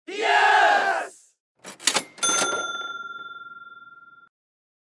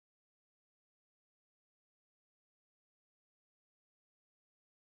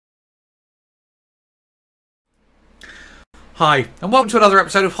Hi, and welcome to another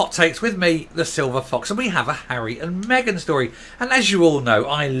episode of Hot Takes with me, the Silver Fox, and we have a Harry and Meghan story. And as you all know,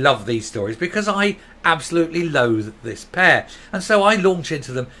 I love these stories because I absolutely loathe this pair. And so I launch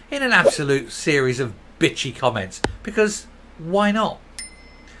into them in an absolute series of bitchy comments, because why not?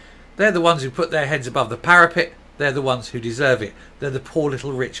 They're the ones who put their heads above the parapet. They're the ones who deserve it. They're the poor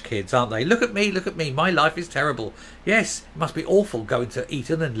little rich kids, aren't they? Look at me, my life is terrible. Yes, it must be awful going to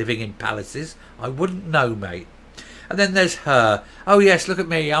Eton and living in palaces. I wouldn't know, mate. And then there's her. Oh yes, look at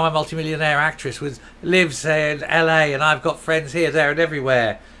me, I'm a multimillionaire actress who lives in LA and I've got friends here, there and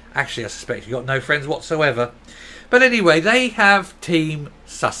everywhere. Actually, I suspect you've got no friends whatsoever. But anyway, they have Team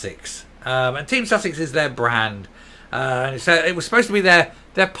Sussex. And Team Sussex is their brand. And so it was supposed to be their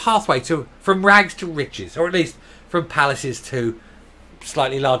pathway from rags to riches, or at least from palaces to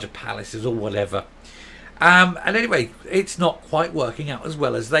slightly larger palaces or whatever. And anyway, it's not quite working out as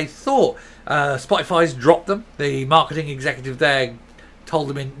well as they thought. Spotify's dropped them. The marketing executive there told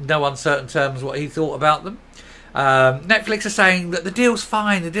them in no uncertain terms what he thought about them. Netflix are saying that the deal's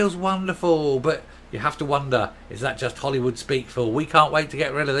fine, the deal's wonderful, but you have to wonder, is that just Hollywood speak for we can't wait to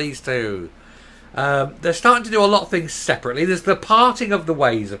get rid of these two? They're starting to do a lot of things separately. There's the parting of the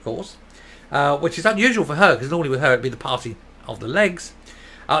ways, of course, which is unusual for her, because normally with her it'd be the parting of the legs.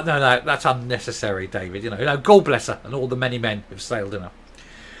 No, that's unnecessary, David. You know, God bless her and all the many men who've sailed in her.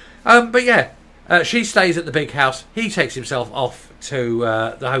 But yeah, she stays at the big house. He takes himself off to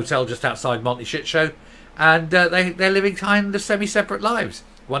the hotel just outside Monty Shit Show, and they're living kind of semi-separate lives.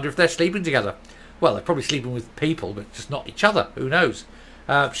 Wonder if they're sleeping together. Well, they're probably sleeping with people, but just not each other. Who knows?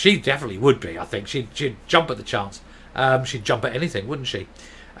 She definitely would be, I think. She'd jump at the chance. She'd jump at anything, wouldn't she?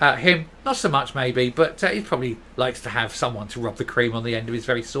 Him, not so much maybe, but he probably likes to have someone to rub the cream on the end of his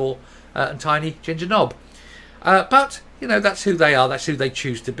very sore and tiny ginger knob. But, you know, that's who they are, that's who they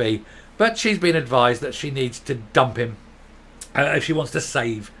choose to be. But she's been advised that she needs to dump him if she wants to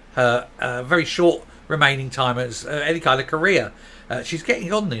save her very short remaining time as any kind of career. She's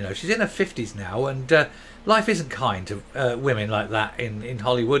getting on, you know, she's in her 50s now, and life isn't kind to women like that in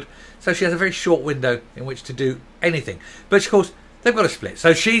Hollywood. So she has a very short window in which to do anything. But, of course, they've got to split.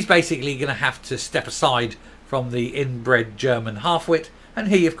 So she's basically going to have to step aside from the inbred German half-wit, and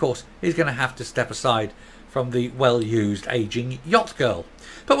he, of course, is going to have to step aside from the well-used, ageing yacht girl.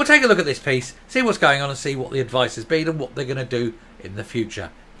 But we'll take a look at this piece, see what's going on, and see what the advice has been and what they're going to do in the future.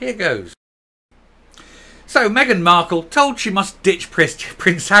 Here goes. So Meghan Markle told she must ditch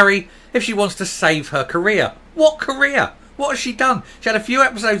Prince Harry if she wants to save her career. What career? What has she done? She had a few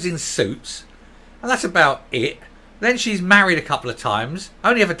episodes in Suits, and that's about it. Then she's married a couple of times.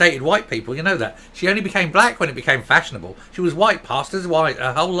 Only ever dated white people, you know that. She only became black when it became fashionable. She was white, passed as white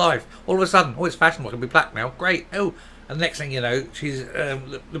her whole life. All of a sudden, oh, it's fashionable to be black now. Great. Oh, and the next thing you know, she's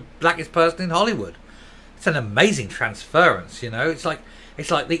the blackest person in Hollywood. It's an amazing transference, you know. It's like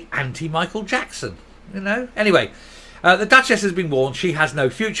the anti-Michael Jackson, you know. Anyway, the Duchess has been warned she has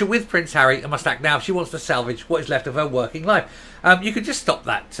no future with Prince Harry and must act now if she wants to salvage what is left of her working life. You could just stop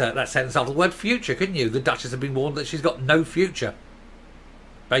that sentence after the word future, couldn't you? The Duchess has been warned that she's got no future,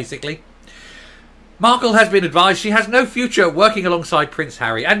 basically. Markle has been advised she has no future working alongside Prince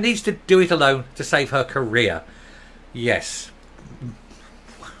Harry and needs to do it alone to save her career. Yes.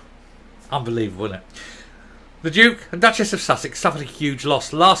 Unbelievable, isn't it? The Duke and Duchess of Sussex suffered a huge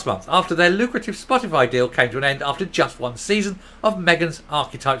loss last month after their lucrative Spotify deal came to an end after just one season of Meghan's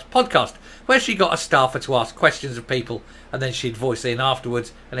Archetypes podcast, where she got a staffer to ask questions of people and then she'd voice in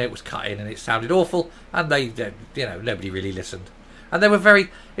afterwards, and it was cut in and it sounded awful, and they, you know, nobody really listened. And they were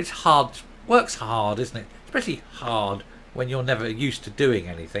it's hard, work's hard, isn't it? Especially hard when you're never used to doing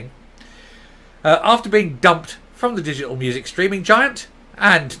anything. After being dumped from the digital music streaming giant,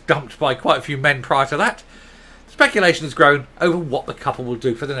 and dumped by quite a few men prior to that, speculation has grown over what the couple will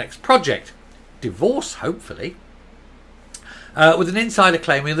do for the next project. Divorce, hopefully. With an insider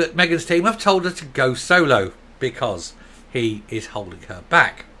claiming that Meghan's team have told her to go solo because he is holding her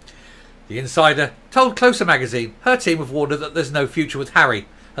back. The insider told Closer magazine her team have warned her that there's no future with Harry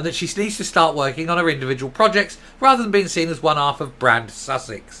and that she needs to start working on her individual projects rather than being seen as one half of Brand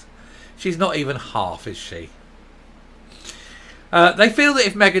Sussex. She's not even half, is she? They feel that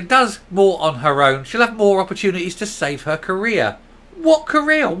if Meghan does more on her own, she'll have more opportunities to save her career. What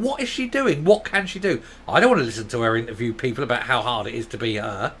career? What is she doing? What can she do? I don't want to listen to her interview people about how hard it is to be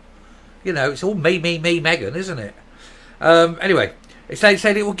her. You know, it's all me, Meghan, isn't it? Anyway, they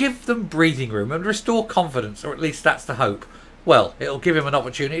said it will give them breathing room and restore confidence, or at least that's the hope. Well, it'll give him an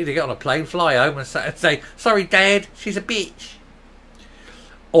opportunity to get on a plane, fly home and say, sorry, Dad, she's a bitch.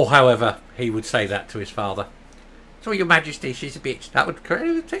 Or however he would say that to his father. Sorry, Your Majesty, she's a bitch. That would,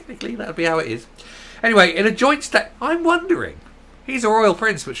 technically, that would be how it is. Anyway, in a joint statement, I'm wondering, he's a royal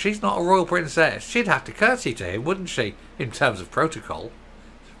prince, but she's not a royal princess. She'd have to curtsy to him, wouldn't she, in terms of protocol?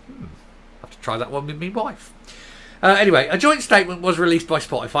 I'll have to try that one with me wife. Anyway, a joint statement was released by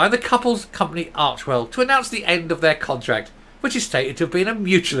Spotify and the couple's company Archwell to announce the end of their contract, which is stated to have been a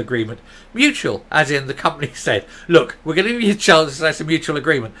mutual agreement. Mutual, as in the company said, look, we're going to give you a chance to say it's a mutual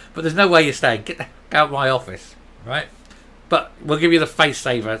agreement, but there's no way you're staying. Get the heck out of my office, right? But we'll give you the face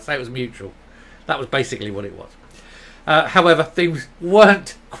saver, say it was mutual. That was basically what it was. However, things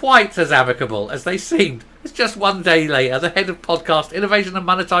weren't quite as amicable as they seemed. It's just one day later, the head of podcast innovation and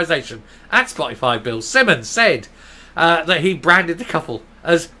monetization at Spotify, Bill Simmons, said that he branded the couple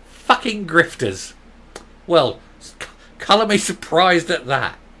as fucking grifters. Well, colour me surprised at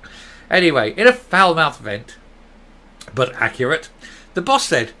that. Anyway, in a foul-mouthed vent, but accurate, the boss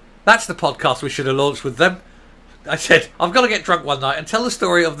said, that's the podcast we should have launched with them. I said, I've got to get drunk one night and tell the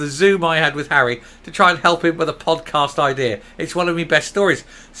story of the Zoom I had with Harry to try and help him with a podcast idea. It's one of my best stories.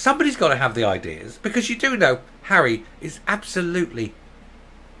 Somebody's got to have the ideas, because you do know Harry is absolutely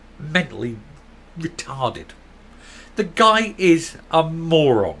mentally retarded. The guy is a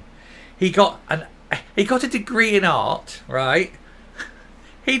moron. He got a degree in art, right?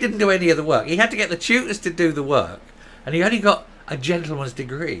 He didn't do any of the work. He had to get the tutors to do the work, and he only got a gentleman's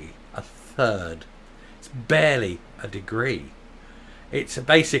degree, a third. It's barely a degree. It's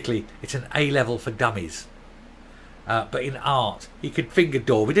basically an A-level for dummies. But in art, he could finger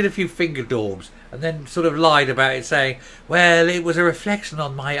daub. He did a few finger daubs and then sort of lied about it, saying, well, it was a reflection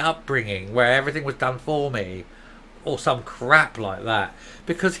on my upbringing where everything was done for me, or some crap like that,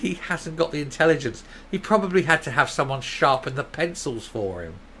 because he hasn't got the intelligence. He probably had to have someone sharpen the pencils for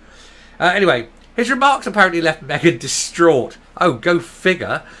him. Anyway, his remarks apparently left Megham distraught. Oh, go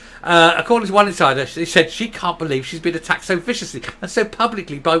figure. According to one insider, she said she can't believe she's been attacked so viciously and so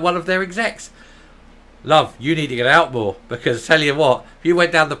publicly by one of their execs. Love, you need to get out more, because tell you what, if you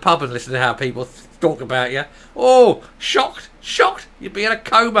went down the pub and listened to how people talk about you, oh, shocked, you'd be in a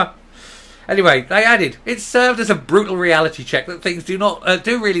coma. Anyway, they added, it served as a brutal reality check that things do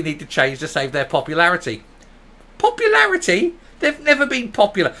really need to change to save their popularity. Popularity? They've never been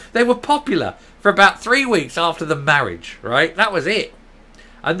popular. They were popular for about 3 weeks after the marriage, right? That was it.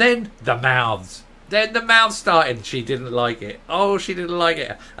 And then the mouths. Then the mouths started. She didn't like it. Oh, she didn't like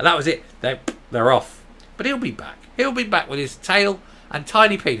it. And that was it. They're off. But he'll be back. He'll be back with his tail and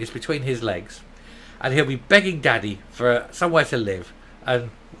tiny penis between his legs. And he'll be begging Daddy for somewhere to live. And,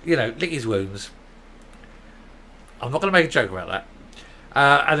 you know, lick his wounds. I'm not going to make a joke about that.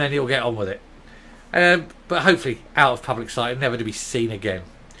 And then he'll get on with it. But hopefully out of public sight and never to be seen again.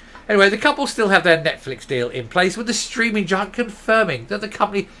 Anyway, the couple still have their Netflix deal in place, with the streaming giant confirming that the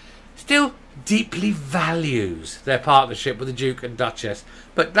company still deeply values their partnership with the Duke and Duchess.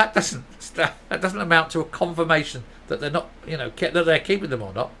 But that doesn't amount to a confirmation that they're not, you know, that they're keeping them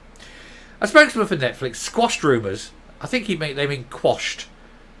or not. A spokesman for Netflix squashed rumours. I think they mean quashed.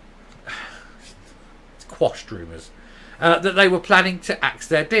 It's quashed rumours that they were planning to axe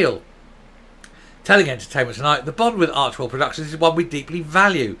their deal. Telling Entertainment Tonight, the bond with Archwell Productions is one we deeply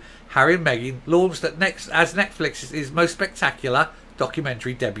value. Harry and Meghan launched as Netflix's most spectacular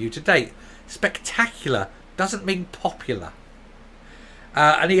documentary debut to date. Spectacular doesn't mean popular.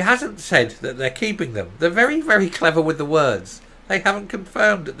 And he hasn't said that they're keeping them. They're very, very clever with the words. They haven't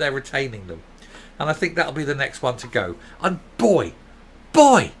confirmed that they're retaining them. And I think that'll be the next one to go. And boy,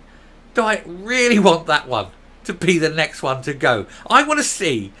 do I really want that one to be the next one to go. I want to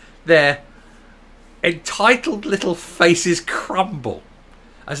see their entitled little faces crumble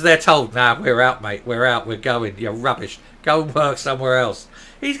as they're told, nah, we're out, mate, we're out, we're going, you're rubbish, go and work somewhere else.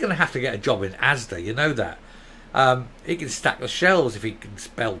 He's going to have to get a job in Asda, you know that. He can stack the shelves if he can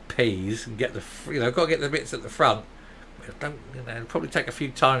spell peas and get the, got to get the bits at the front. It'll probably take a few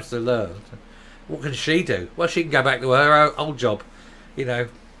times to learn. What can she do? Well, she can go back to her old job,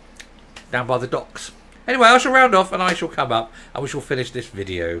 down by the docks. Anyway, I shall round off and I shall come up and we shall finish this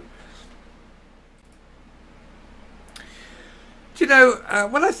video. Do you know,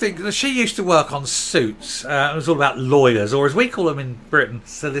 when I think that she used to work on Suits, it was all about lawyers, or as we call them in Britain,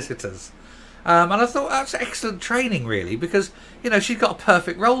 solicitors. And I thought that's excellent training, really, because, she's got a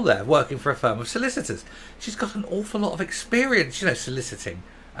perfect role there, working for a firm of solicitors. She's got an awful lot of experience, soliciting.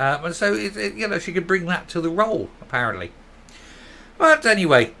 And so, she could bring that to the role, apparently. But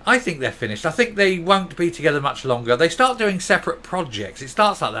anyway, I think they're finished. I think they won't be together much longer. They start doing separate projects. It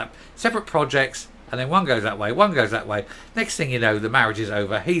starts like that. Separate projects. And then one goes that way, one goes that way. Next thing you know, the marriage is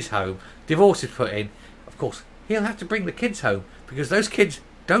over. He's home. Divorce is put in. Of course, he'll have to bring the kids home because those kids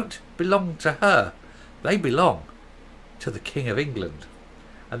don't belong to her. They belong to the King of England.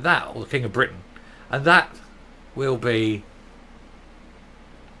 And that, or the King of Britain. And that will be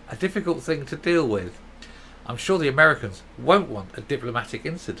a difficult thing to deal with. I'm sure the Americans won't want a diplomatic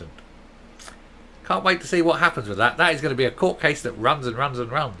incident. Can't wait to see what happens with that. That is going to be a court case that runs and runs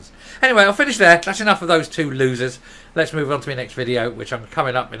and runs. Anyway, I'll finish there. That's enough of those two losers. Let's move on to my next video, which I'm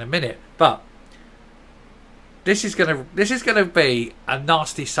coming up in a minute. But this is going to be a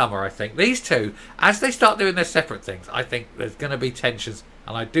nasty summer, I think. These two, as they start doing their separate things, I think there's going to be tensions,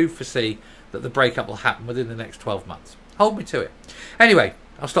 and I do foresee that the breakup will happen within the next 12 months. Hold me to it. Anyway,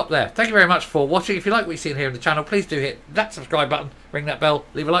 I'll stop there. Thank you very much for watching. If you like what you're seeing here on the channel, please do hit that subscribe button, ring that bell,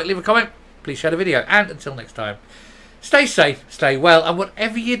 leave a like, leave a comment. Please share the video. And until next time, stay safe, stay well, and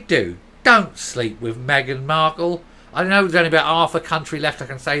whatever you do, don't sleep with Meghan Markle. I know there's only about half a country left I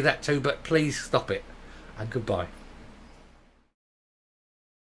can say that to, but please stop it. And goodbye.